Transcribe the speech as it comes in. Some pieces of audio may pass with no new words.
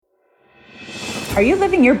Are you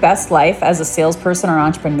living your best life as a salesperson or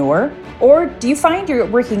entrepreneur? Or do you find you're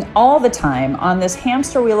working all the time on this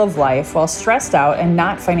hamster wheel of life while stressed out and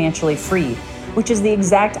not financially free, which is the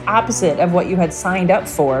exact opposite of what you had signed up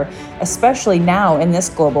for, especially now in this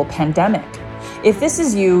global pandemic? If this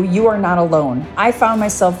is you, you are not alone. I found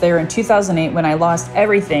myself there in 2008 when I lost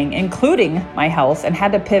everything, including my health, and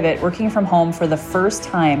had to pivot working from home for the first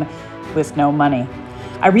time with no money.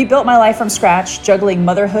 I rebuilt my life from scratch, juggling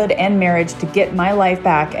motherhood and marriage to get my life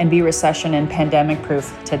back and be recession and pandemic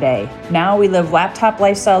proof today. Now we live laptop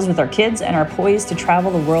lifestyles with our kids and are poised to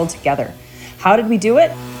travel the world together. How did we do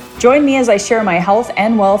it? Join me as I share my health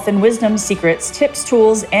and wealth and wisdom secrets, tips,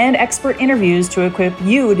 tools, and expert interviews to equip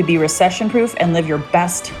you to be recession proof and live your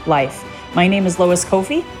best life. My name is Lois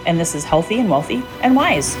Kofi, and this is Healthy and Wealthy and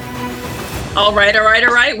Wise. All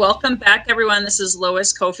right. Welcome back, everyone. This is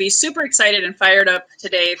Lois Kofi. Super excited and fired up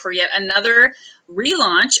today for yet another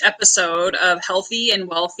relaunch episode of Healthy and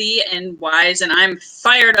Wealthy and Wise. And I'm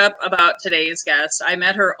fired up about today's guest. I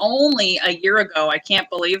met her only a year ago. I can't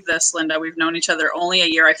believe this, Linda. We've known each other only a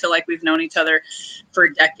year. I feel like we've known each other for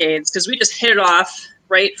decades because we just hit it off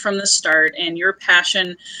right from the start. And your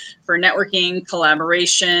passion for networking,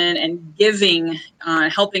 collaboration, and giving,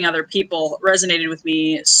 helping other people resonated with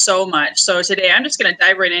me so much. So today I'm just going to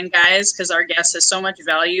dive right in, guys, because our guest has so much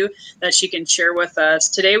value that she can share with us.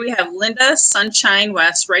 Today we have Linda Sunshine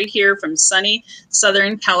West right here from sunny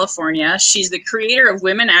Southern California. She's the creator of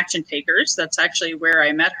Women Action Takers. That's actually where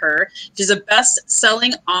I met her. She's a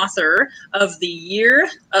best-selling author of The Year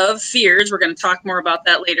of Fears. We're going to talk more about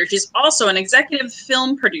that later. She's also an executive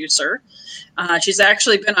film producer. She's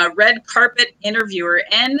actually been a red carpet interviewer,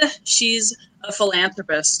 and she's a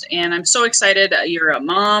philanthropist. And I'm so excited. You're a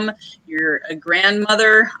mom, you're a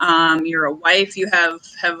grandmother, you're a wife. You have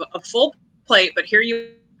a full plate, but here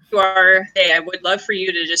you are. Hey, I would love for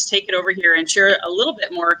you to just take it over here and share a little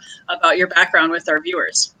bit more about your background with our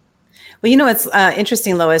viewers. Well, you know, it's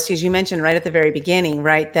interesting, Lois, because you mentioned right at the very beginning,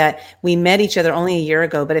 right, that we met each other only a year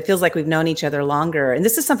ago, but it feels like we've known each other longer. And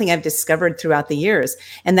this is something I've discovered throughout the years.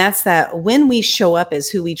 And that's that when we show up as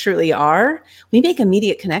who we truly are, we make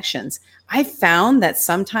immediate connections. I found that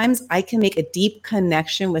sometimes I can make a deep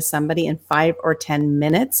connection with somebody in 5 or 10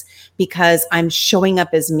 minutes because I'm showing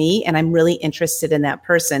up as me and I'm really interested in that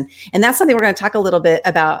person. And that's something we're going to talk a little bit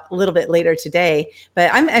about a little bit later today. But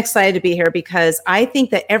I'm excited to be here because I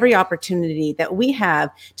think that every opportunity that we have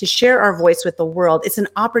to share our voice with the world, it's an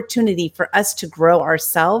opportunity for us to grow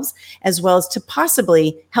ourselves as well as to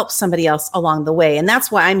possibly help somebody else along the way. And that's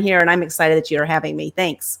why I'm here and I'm excited that you're having me.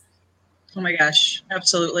 Thanks. Oh my gosh,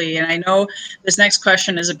 absolutely. And I know this next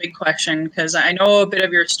question is a big question because I know a bit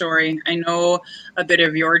of your story. I know a bit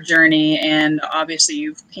of your journey. And obviously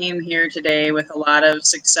you came here today with a lot of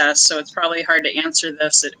success. So it's probably hard to answer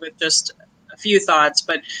this with just a few thoughts.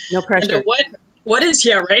 But no pressure. What is,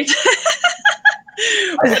 yeah, right?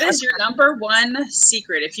 What is your number one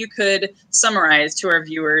secret? If you could summarize to our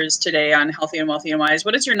viewers today on Healthy and Wealthy and Wise,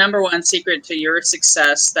 what is your number one secret to your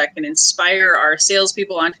success that can inspire our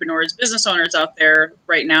salespeople, entrepreneurs, business owners out there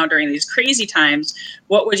right now during these crazy times?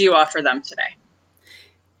 What would you offer them today?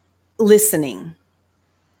 Listening.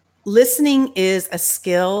 Listening is a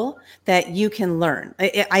skill that you can learn.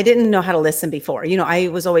 I didn't know how to listen before. You know, I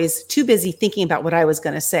was always too busy thinking about what I was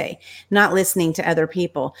going to say, not listening to other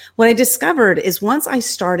people. What I discovered is once I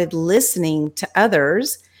started listening to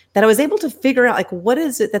others, that I was able to figure out like, what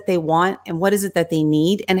is it that they want and what is it that they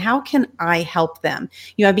need and how can I help them?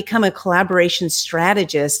 You know, I've become a collaboration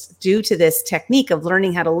strategist due to this technique of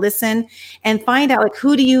learning how to listen and find out like,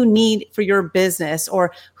 who do you need for your business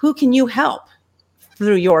or who can you help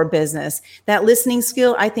through your business. That listening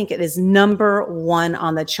skill, I think it is number one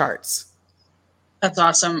on the charts. That's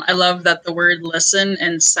awesome. I love that the word listen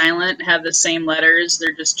and silent have the same letters.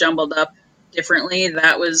 They're just jumbled up differently.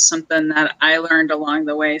 That was something that I learned along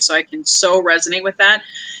the way. So I can so resonate with that.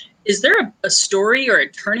 Is there a story or a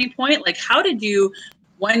turning point? Like, how did you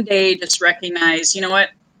one day just recognize, you know what,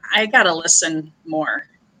 I got to listen more?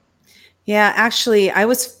 Yeah, actually, I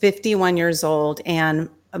was 51 years old, and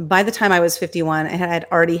by the time I was 51, I had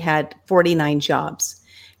already had 49 jobs.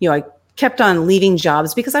 You know, I kept on leaving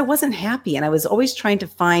jobs because I wasn't happy and I was always trying to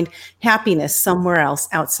find happiness somewhere else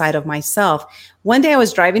outside of myself. One day I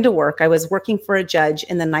was driving to work. I was working for a judge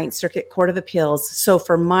in the Ninth Circuit Court of Appeals. So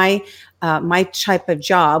for my type of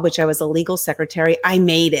job, which I was a legal secretary, I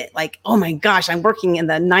made it. Like, oh my gosh, I'm working in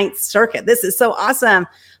the Ninth Circuit. This is so awesome.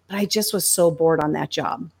 But I just was so bored on that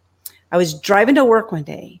job. I was driving to work one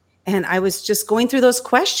day and I was just going through those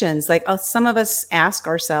questions like some of us ask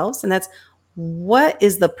ourselves, and that's, what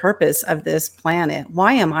is the purpose of this planet?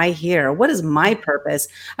 Why am I here? What is my purpose?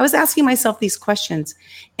 I was asking myself these questions.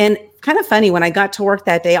 And kind of funny, when I got to work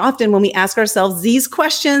that day, often when we ask ourselves these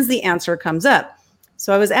questions, the answer comes up.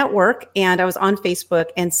 So I was at work and I was on Facebook,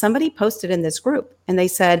 and somebody posted in this group and they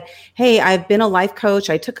said, hey, I've been a life coach.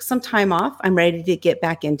 I took some time off. I'm ready to get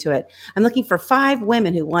back into it. I'm looking for 5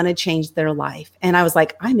 women who want to change their life. And I was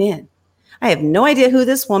like, I'm in. I have no idea who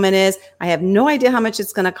this woman is. I have no idea how much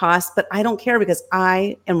it's going to cost, but I don't care because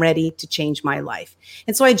I am ready to change my life.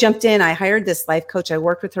 And so I jumped in. I hired this life coach. I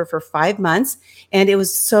worked with her for 5 months, and it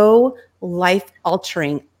was so life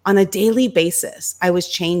altering. On a daily basis, I was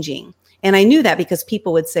changing. And I knew that because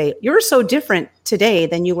people would say, you're so different today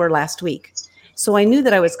than you were last week. So I knew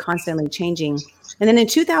that I was constantly changing. And then in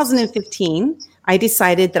 2015, I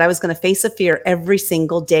decided that I was going to face a fear every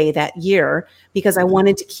single day that year because I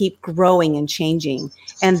wanted to keep growing and changing.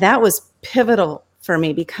 And that was pivotal for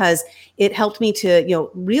me because it helped me to,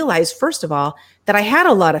 realize, first of all, that I had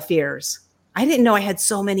a lot of fears. I didn't know I had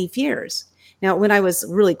so many fears. Now, when I was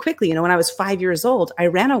really quickly, when I was 5 years old, I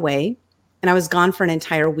ran away and I was gone for an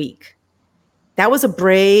entire week. That was a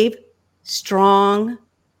brave, strong,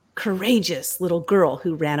 courageous little girl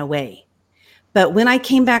who ran away. But when I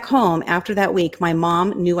came back home after that week, my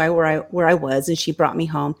mom knew where I was, and she brought me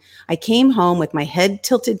home. I came home with my head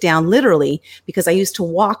tilted down, literally, because I used to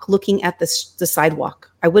walk looking at the sidewalk.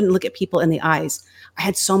 I wouldn't look at people in the eyes. I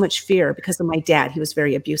had so much fear because of my dad. He was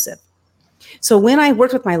very abusive. So when I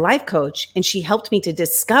worked with my life coach and she helped me to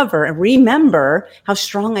discover and remember how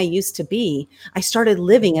strong I used to be, I started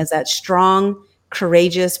living as that strong,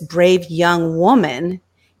 courageous, brave young woman.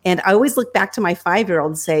 And I always look back to my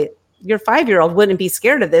 5-year-old and say, your 5-year-old wouldn't be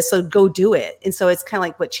scared of this, so go do it. And so it's kind of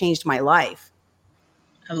like what changed my life.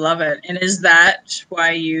 I love it. And is that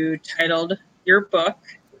why you titled your book,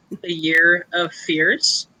 The Year of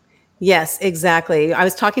Fears? Yes, exactly. I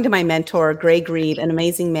was talking to my mentor, Gray Grieve, an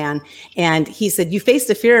amazing man. And he said, you face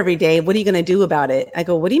the fear every day. What are you going to do about it? I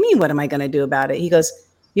go, what do you mean? What am I going to do about it? He goes,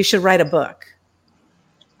 you should write a book.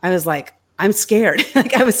 I was like, I'm scared.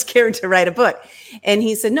 I was scared to write a book. And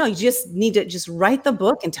he said, no, you just need to just write the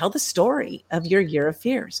book and tell the story of your year of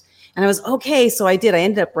fears. And I was okay. So I did. I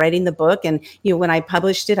ended up writing the book. And, when I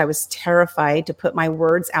published it, I was terrified to put my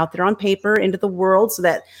words out there on paper into the world so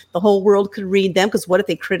that the whole world could read them. Because what if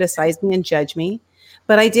they criticized me and judge me?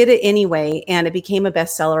 But I did it anyway. And it became a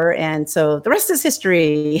bestseller. And so the rest is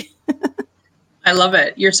history. I love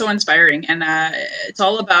it. You're so inspiring. And it's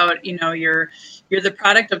all about, you're the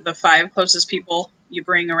product of the 5 closest people you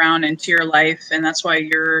bring around into your life. And that's why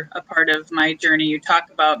you're a part of my journey. You talk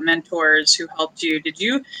about mentors who helped you. Did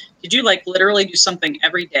you like literally do something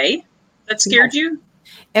every day that scared you?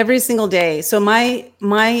 Every single day. So my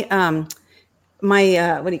what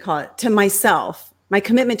do you call it? To myself, my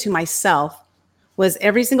commitment to myself was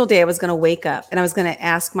every single day I was going to wake up and I was going to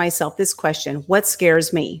ask myself this question: what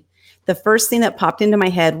scares me? The first thing that popped into my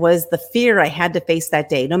head was the fear I had to face that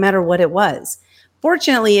day, no matter what it was.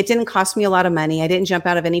 Fortunately, it didn't cost me a lot of money. I didn't jump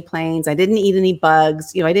out of any planes. I didn't eat any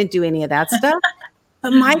bugs. I didn't do any of that stuff.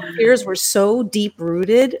 But my fears were so deep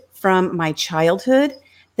rooted from my childhood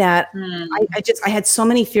that I had so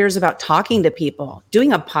many fears about talking to people.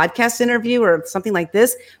 Doing a podcast interview or something like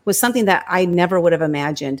this was something that I never would have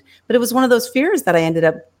imagined. But it was one of those fears that I ended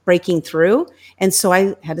up breaking through. And so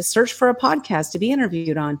I had to search for a podcast to be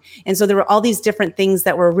interviewed on. And so there were all these different things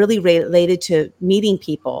that were really related to meeting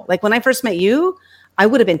people. Like when I first met you, I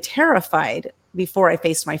would have been terrified before I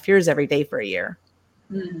faced my fears every day for a year.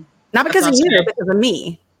 Not because of you, but because of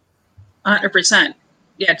me. 100%.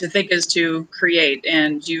 Yeah, to think is to create.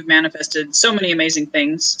 And you've manifested so many amazing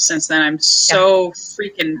things since then. I'm so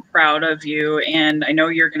freaking proud of you. And I know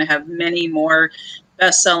you're going to have many more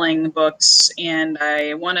best-selling books. And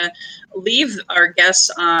I want to leave our guests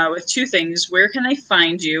with 2 things. Where can they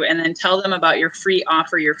find you? And then tell them about your free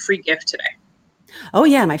offer, your free gift today. Oh,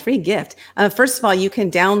 yeah, my free gift. First of all, you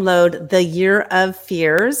can download The Year of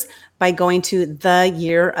Fears by going to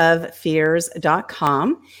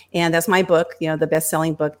theyearoffears.com. And that's my book, the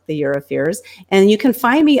best-selling book, The Year of Fears. And you can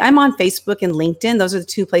find me. I'm on Facebook and LinkedIn. Those are the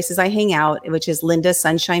 2 places I hang out, which is Linda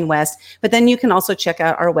Sunshine West. But then you can also check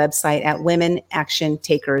out our website at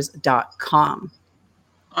womenactiontakers.com.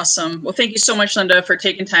 Awesome. Well, thank you so much, Linda, for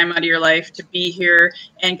taking time out of your life to be here.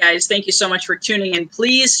 And guys, thank you so much for tuning in.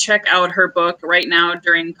 Please check out her book right now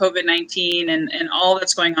during COVID-19 and all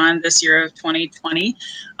that's going on this year of 2020.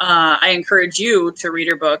 I encourage you to read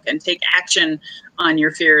her book and take action on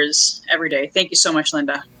your fears every day. Thank you so much,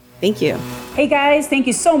 Linda. Thank you. Hey guys, thank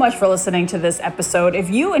you so much for listening to this episode. If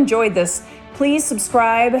you enjoyed this, please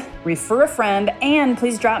subscribe, refer a friend, and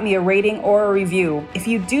please drop me a rating or a review. If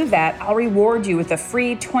you do that, I'll reward you with a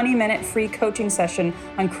free 20-minute free coaching session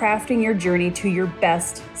on crafting your journey to your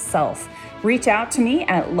best self. Reach out to me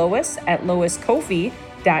at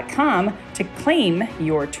lois@loiscoffey.com to claim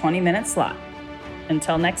your 20-minute slot.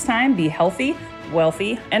 Until next time, be healthy,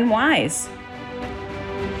 wealthy, and wise.